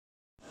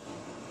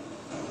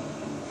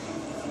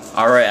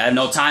Alright, I have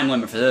no time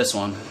limit for this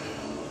one.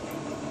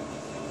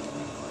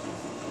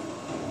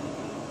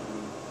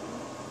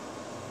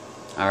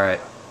 Alright.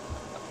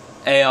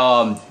 Hey,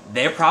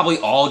 they're probably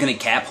all gonna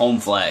cap home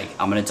flag.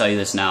 I'm gonna tell you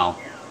this now.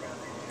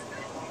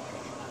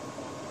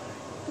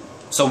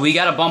 So we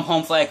gotta bump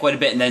home flag quite a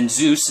bit, and then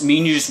Zeus, me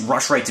and you just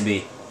rush right to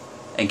B.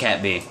 And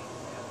cap B.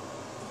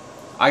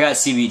 I got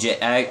CBJ.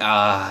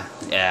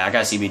 Yeah, I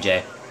got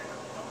CBJ.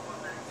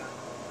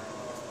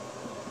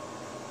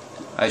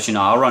 Actually,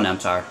 no, I'll run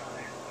MTAR.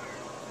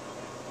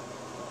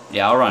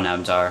 Yeah, I'll run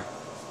MTAR.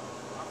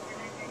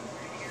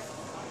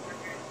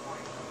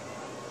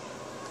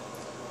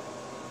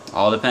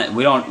 All depend.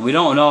 We don't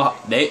know.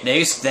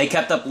 They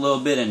kept up a little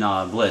bit in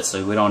blitz,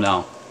 so we don't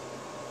know.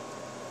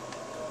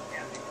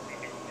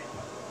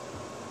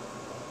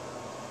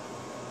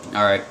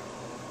 All right.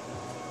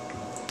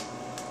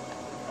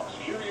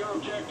 Secure your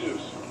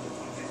objectives.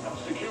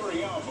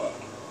 Securing Alpha.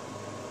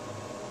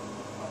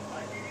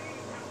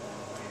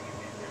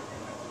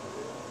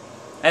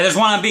 Hey, there's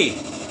one on B.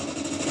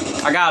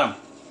 I got him.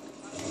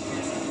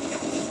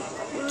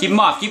 Keep him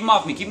off. Keep him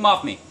off me. Keep him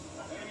off me.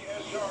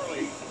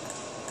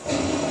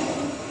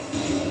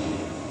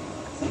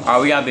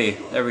 Alright, we got B.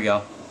 There we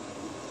go.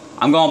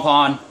 I'm going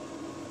pawn.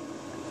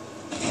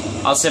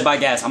 I'll sit by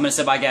gas. I'm gonna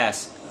sit by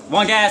gas.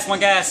 One gas, one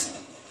gas.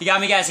 He got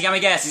me gas, he got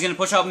me gas. He's gonna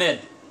push out mid.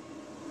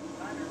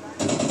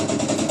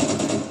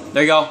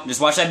 There you go.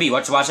 Just watch that B.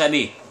 Watch that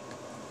B.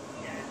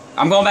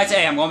 I'm going back to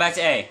A. I'm going back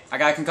to A. I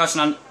got a concussion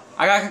on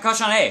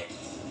A.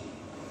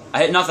 I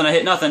hit nothing. I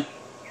hit nothing.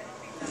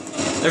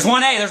 There's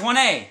one A. There's one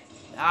A.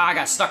 Ah, I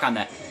got stuck on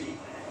that.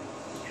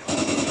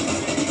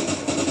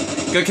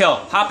 Good kill.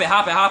 Hop it.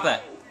 Hop it. Hop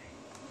it.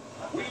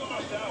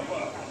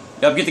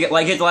 Yep. Hit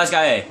the last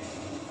guy A.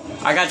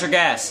 I got your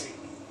gas.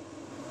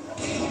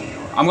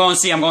 I'm going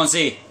C. I'm going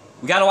C.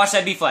 We gotta watch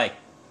that B flag.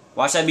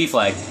 Watch that B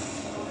flag.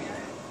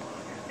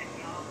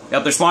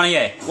 Yep. They're spawning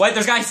A. Wait.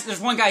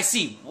 There's one guy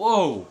C.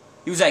 Whoa.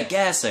 He was at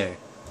gas there.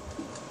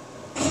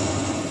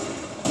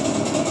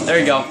 There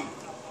you go.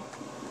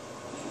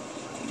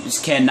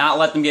 Just cannot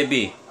let them get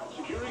B.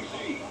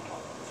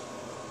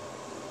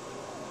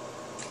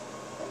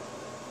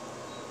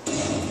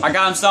 I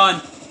got him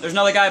stunned. There's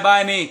another guy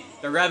by me.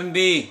 They're grabbing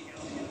B.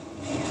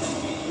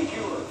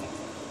 Secure.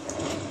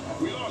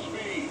 We lost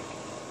B.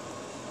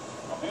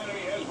 Enemy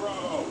has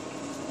Bravo.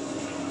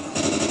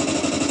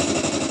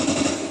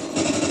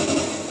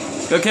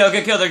 Good kill,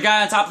 good kill. There's a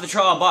guy on top of the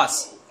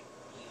bus.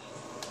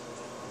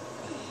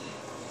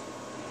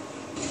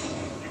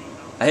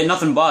 I hit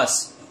nothing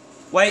bus.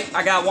 Wait,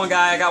 I got one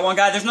guy.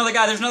 There's another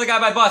guy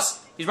by bus.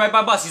 He's right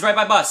by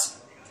bus.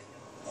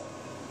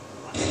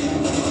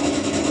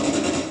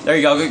 There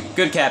you go,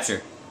 good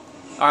capture.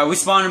 Alright, we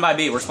spawning by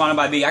B. We're spawning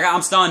by B.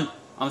 I'm stunned.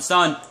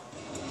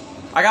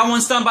 I got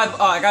one stunned by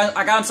I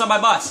got him stunned by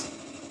bus.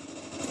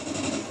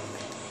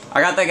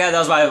 I got that guy that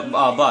was by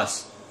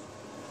bus.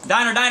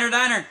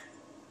 Diner.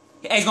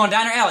 Hey, he's going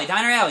diner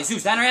alley.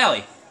 Zeus, diner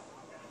alley.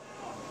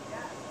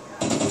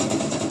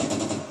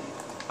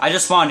 I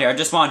just spawned here.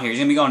 He's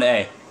gonna be going to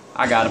A.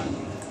 I got him.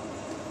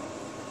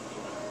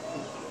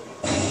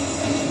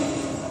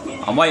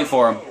 I'm waiting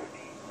for him.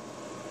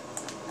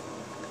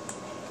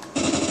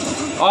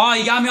 Oh,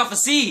 he got me off a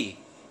C.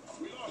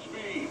 We lost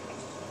B.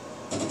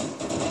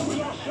 We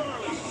lost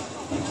Charlie.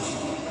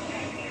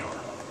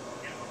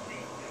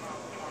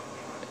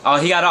 Oh,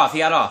 he got off.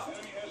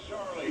 Enemy has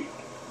Charlie.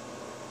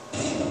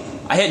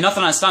 I hit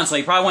nothing on stun, so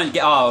he probably went.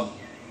 Oh,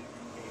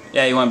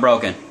 yeah, he went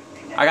broken.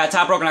 I got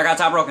top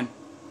broken.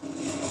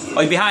 Oh,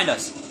 he's behind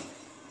us.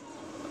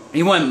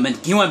 He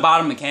went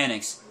bottom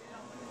mechanics.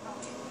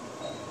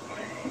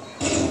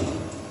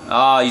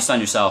 Oh, you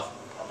stunned yourself.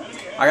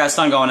 I got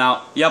stun going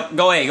out. Yep,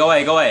 go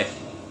A.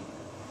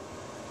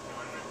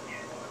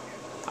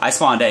 I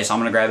spawned A, so I'm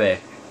gonna grab A.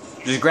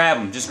 Just grab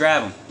him.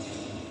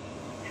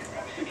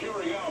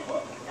 Securing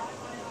Alpha.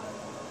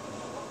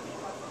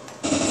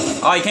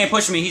 Oh, he can't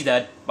push me. He's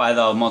dead by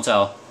the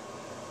motel.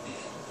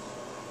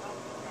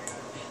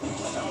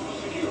 Alpha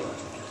secure.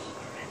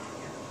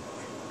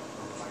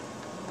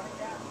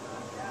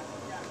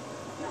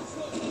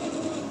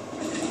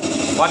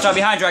 Watch out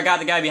behind you. I got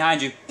the guy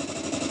behind you.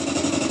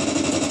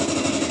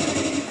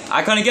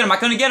 I couldn't get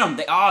him.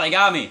 They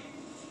got me.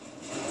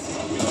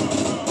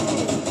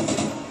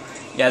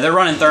 Yeah, they're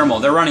running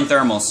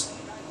thermals.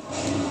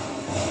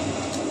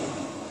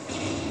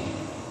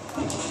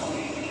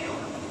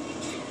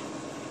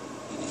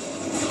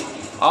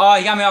 Oh,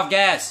 he got me off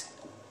gas.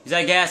 He's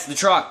at gas, the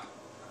truck.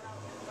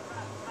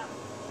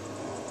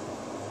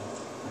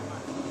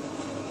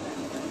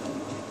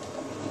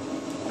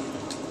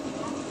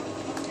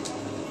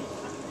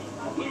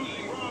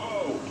 Losing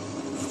Bravo.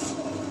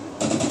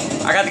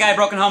 I got the guy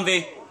broken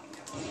Humvee.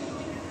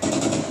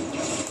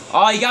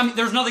 Oh, he got me.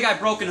 There's another guy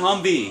broken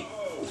Humvee.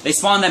 They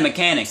spawned the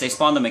mechanics.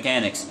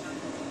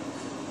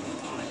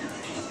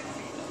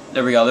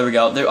 There we go.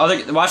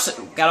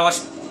 Gotta watch.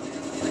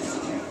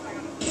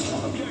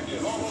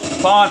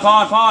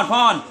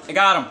 Pawn. I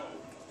got him.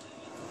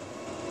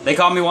 They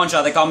called me one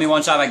shot.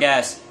 I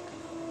guess.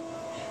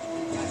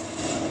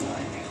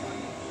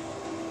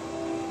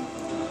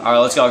 Alright,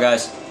 let's go,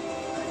 guys.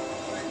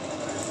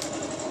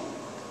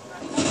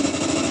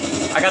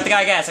 I got the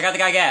guy gas. I got the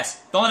guy gas.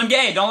 Don't let him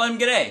get A. Don't let him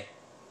get A.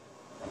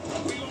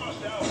 We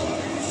lost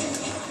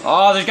Alpha.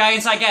 Oh, there's a guy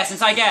inside gas.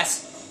 Inside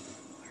gas.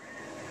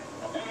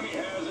 Enemy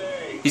has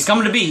A. He's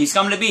coming to B. He's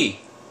coming to B.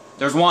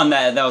 There's one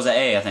that was at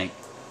A, I think.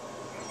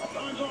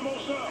 Time's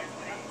almost up.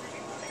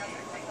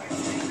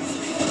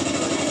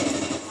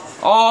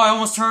 Oh, I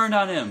almost turned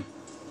on him.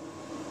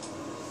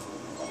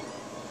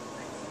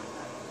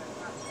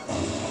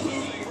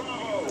 Losing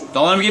Bravo.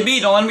 Don't let him get B.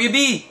 Don't let him get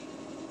B.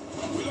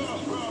 We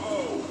lost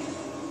Bravo.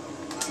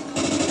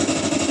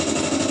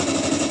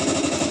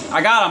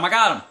 I got him. I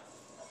got him.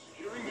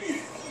 Securing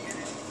B.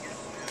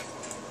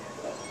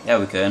 Yeah,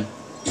 we could.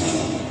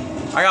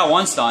 I got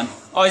one stun.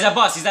 Oh, he's at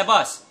bus. He's at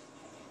bus.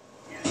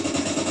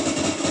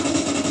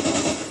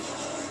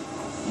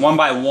 1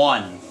 by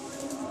 1.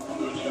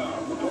 Good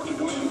job. Report to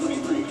command for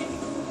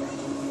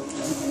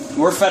debrief.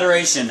 We're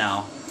Federation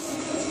now.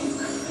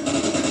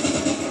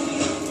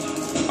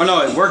 Oh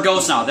no, we're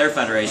Ghost now. They're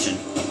Federation.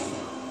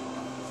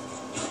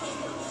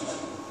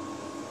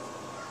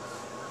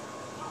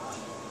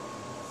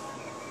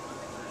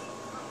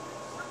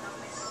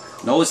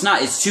 No, it's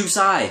not. It's two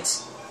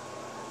sides.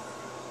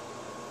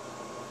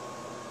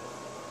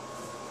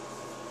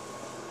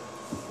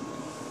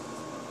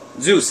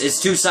 Zeus, it's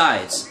two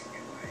sides.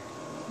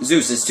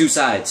 Zeus, it's two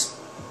sides.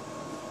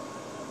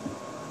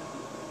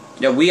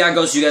 Yeah, we got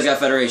Ghost, you guys got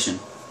Federation.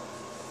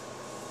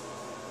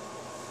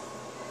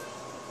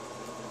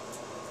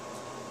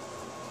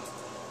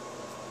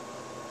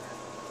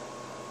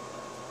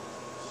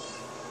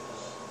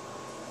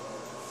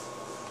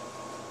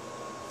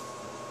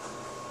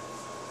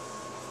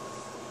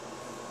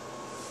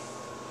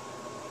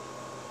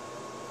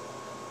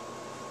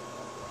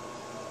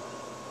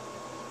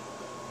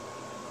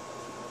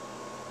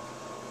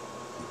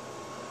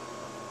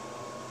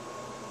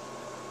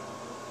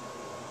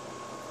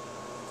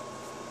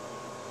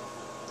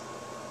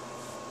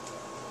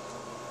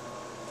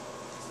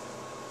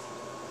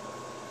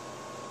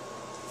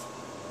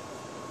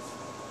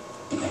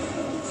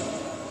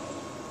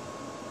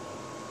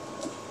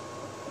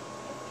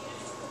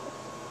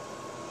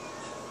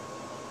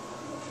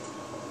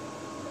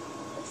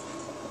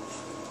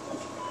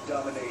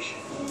 Domination.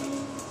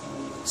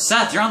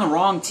 Seth, you're on the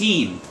wrong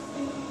team.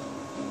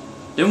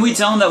 Didn't we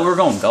tell him that we were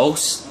going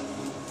Ghost?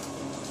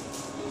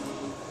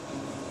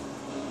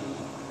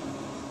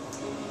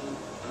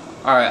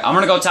 Alright, I'm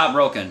gonna go top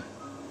broken.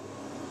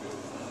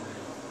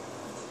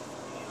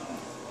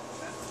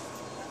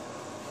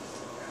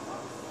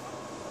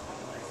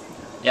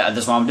 Yeah,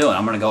 that's what I'm doing.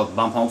 I'm gonna go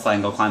bump home flag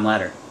and go climb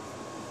ladder.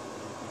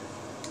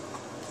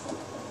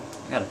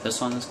 I got a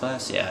pistol in this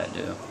class? Yeah, I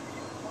do.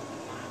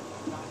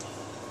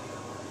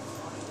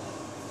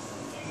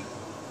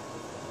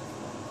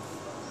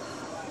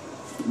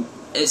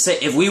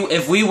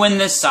 If we win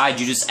this side,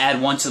 you just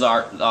add 1 to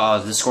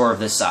the score of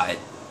this side.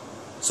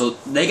 So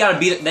they have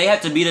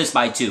to beat us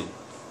by 2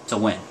 to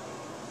win.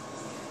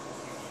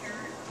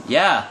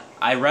 Yeah,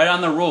 I read on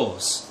the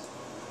rules.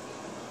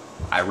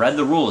 I read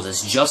the rules.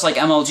 It's just like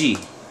MLG.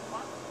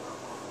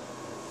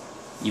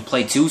 You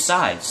play 2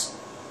 sides.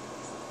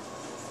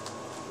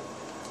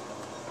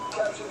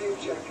 Capture the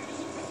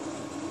objectives.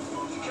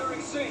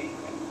 Securing C.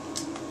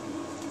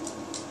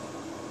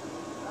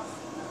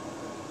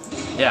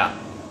 Yeah.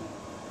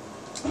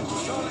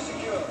 Charlie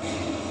secure.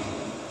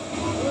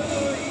 We're in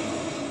the lead.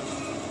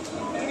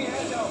 Enemy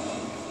has Alpha.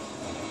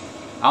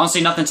 I don't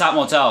see nothing top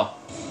motel.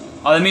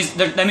 Oh, that means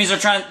they're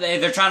trying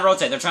to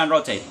rotate. They're trying to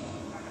rotate.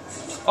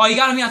 Oh, you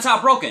got me on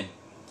top broken.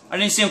 I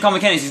didn't see him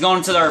coming Kenny's. He's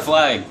going to their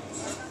flag.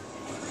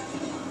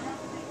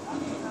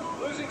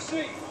 Losing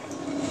C.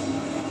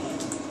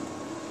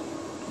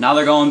 Now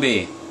they're going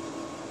B.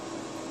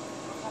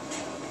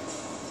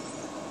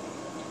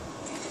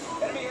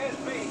 Enemy has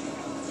B.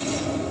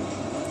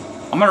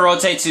 I'm gonna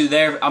rotate to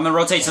their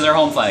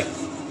home flag.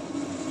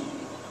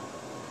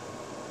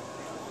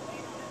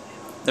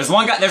 There's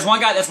one guy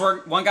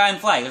in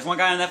flag. There's one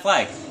guy on that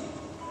flag.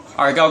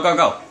 Alright, go, go,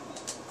 go.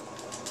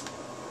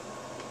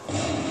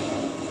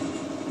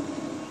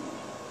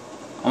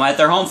 I'm at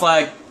their home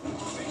flag.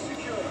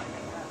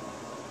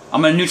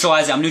 I'm gonna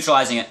neutralize it. I'm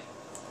neutralizing it.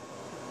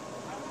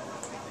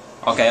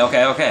 Okay,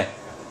 okay, okay.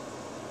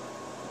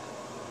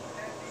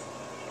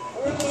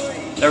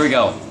 There we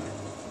go.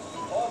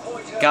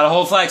 Got a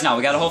whole flags now.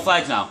 We got a whole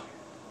flags now.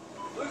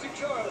 Losing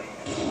Charlie.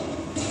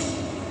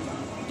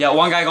 Yeah,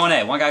 one guy going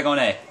A. One guy going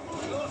A.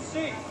 We lost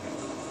C.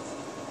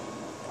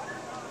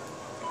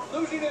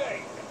 Losing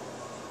A.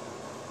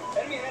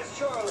 Enemy has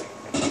Charlie.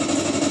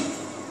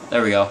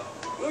 There we go.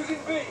 Losing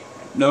B.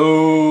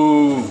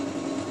 No. We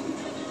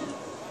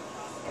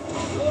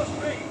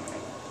lost B.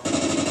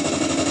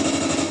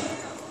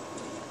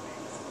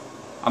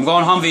 I'm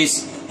going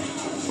Humvees.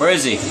 Where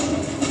is he?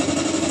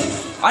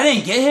 I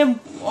didn't get him?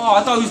 Oh,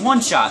 I thought he was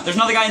one shot. There's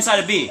another guy inside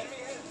of B. Enemy has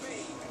B.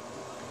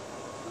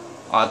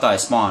 Oh, I thought I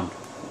spawned.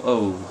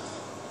 Whoa.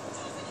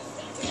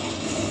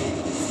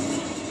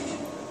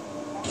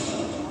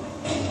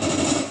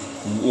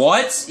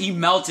 What? He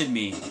melted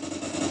me.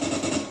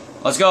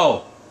 Let's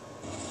go.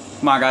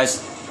 Come on,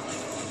 guys.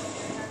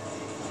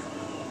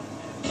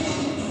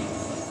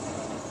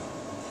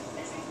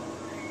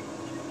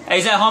 Hey,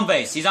 he's at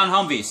Humvees. He's on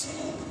Humvees.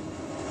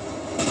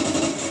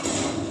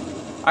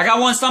 I got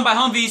one stunned by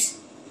Humvees.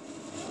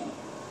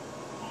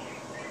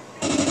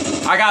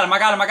 I got him. I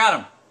got him. I got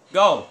him.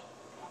 Go.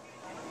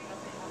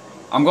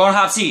 I'm going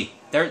hop C.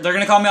 They're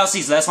gonna call me out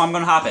C, so that's why I'm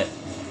gonna hop it,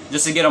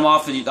 just to get them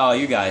off of you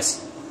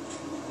guys.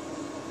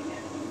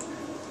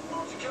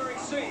 Securing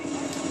C.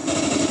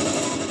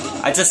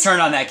 I just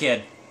turned on that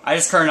kid. I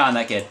just turned on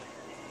that kid.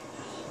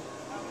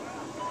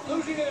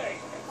 Losing A.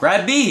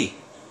 Grab B.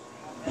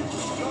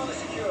 Charlie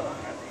secure.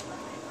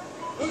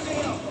 Losing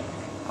Alpha.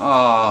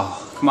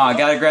 Oh, come on,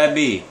 gotta grab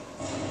B.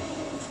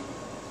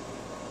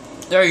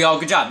 There you go.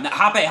 Good job. Now,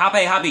 hop A. Hop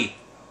A. Hop B.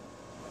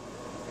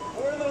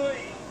 We're in the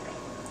lead.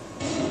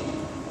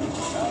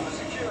 Alpha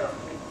secure.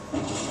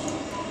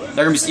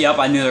 They're gonna be. Yep,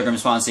 I knew they were gonna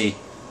spawn C.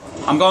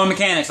 I'm going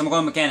mechanics. I'm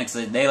going mechanics.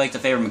 They like to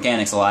favor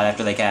mechanics a lot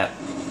after they cap.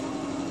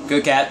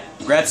 Good cap.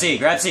 Grab C.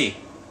 Grab C.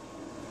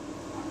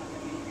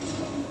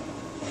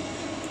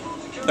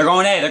 They're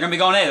going A. They're gonna be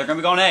going A. They're gonna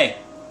be going A.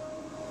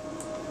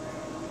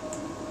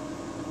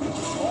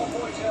 All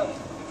points held.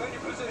 Defend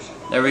your position.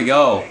 There we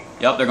go.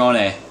 Yep, they're going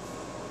A.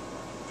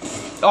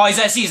 Oh, he's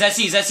at C. He's at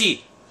C. He's at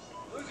C.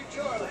 Losing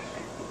Charlie.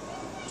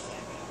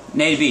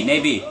 Nade B.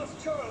 Nade B.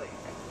 Lost Charlie.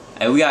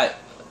 Hey, we got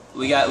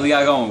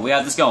going. We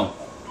got this going.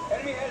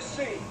 Enemy has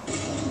C.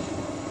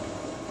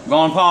 I'm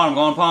going pawn. I'm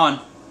going pawn.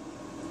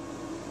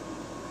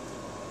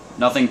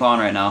 Nothing pawn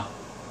right now.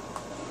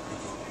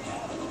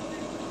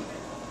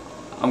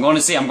 I'm going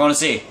to C. I'm going to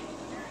C.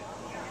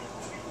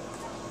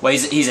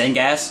 Wait, he's in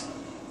gas?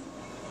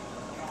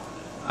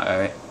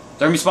 Alright.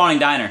 They're gonna be spawning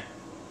diner.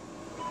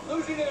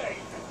 Losing A.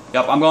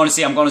 Yep, I'm going to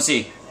C. I'm going to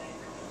C.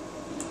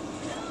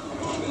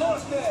 We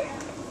lost A.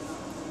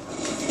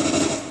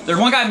 There's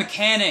one guy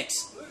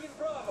mechanics. Losing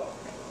Bravo.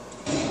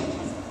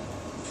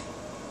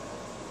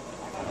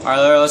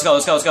 Alright, let's go.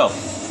 Let's go. Let's go. A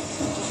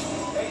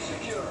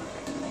secure.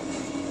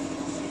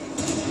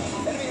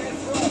 Enemy has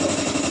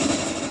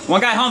Bravo.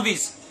 One guy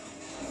Humvees.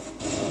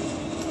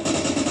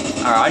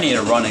 Alright, I need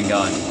a run and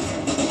gun. Keep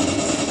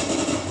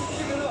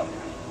it up.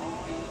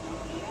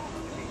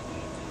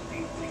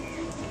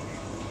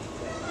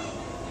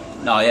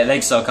 No, yeah, they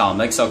can still come.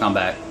 They can still come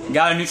back. You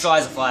gotta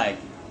neutralize the flag.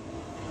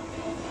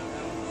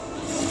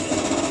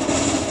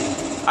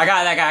 I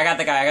got that guy. I got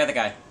the guy. I got the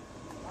guy.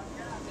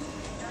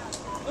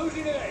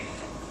 Losing A.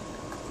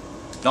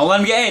 Don't let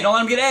him get A. Don't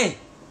let him get A.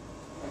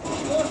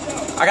 Lost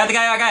out. I got the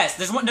guy. I got it.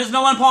 There's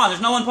no one pawn.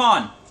 There's no one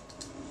pawn.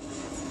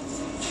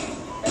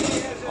 Enemy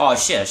has A. Oh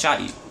shit! I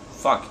shot you.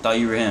 Fuck! I thought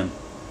you were him.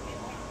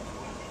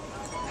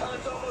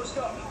 Time's almost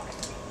up.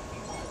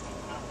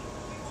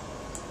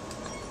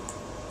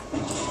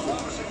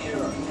 Bravo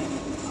secure.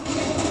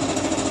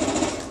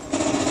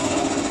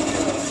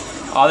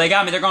 Oh, they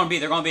got me. They're going B.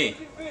 They're going B.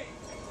 Losing B.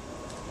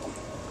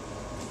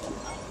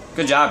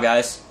 Good job,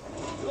 guys.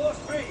 We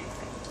lost B.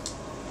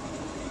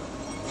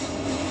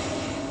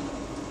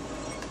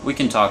 We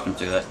can talk them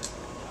through that.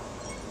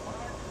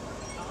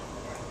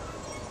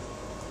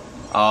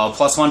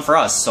 +1 for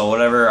us, so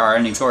whatever our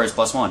ending score is,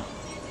 +1.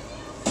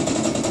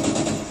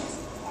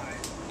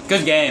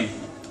 Good game.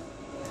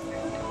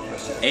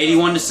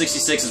 81 to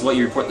 66 is what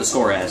you report the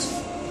score as.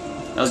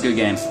 That was a good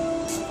game.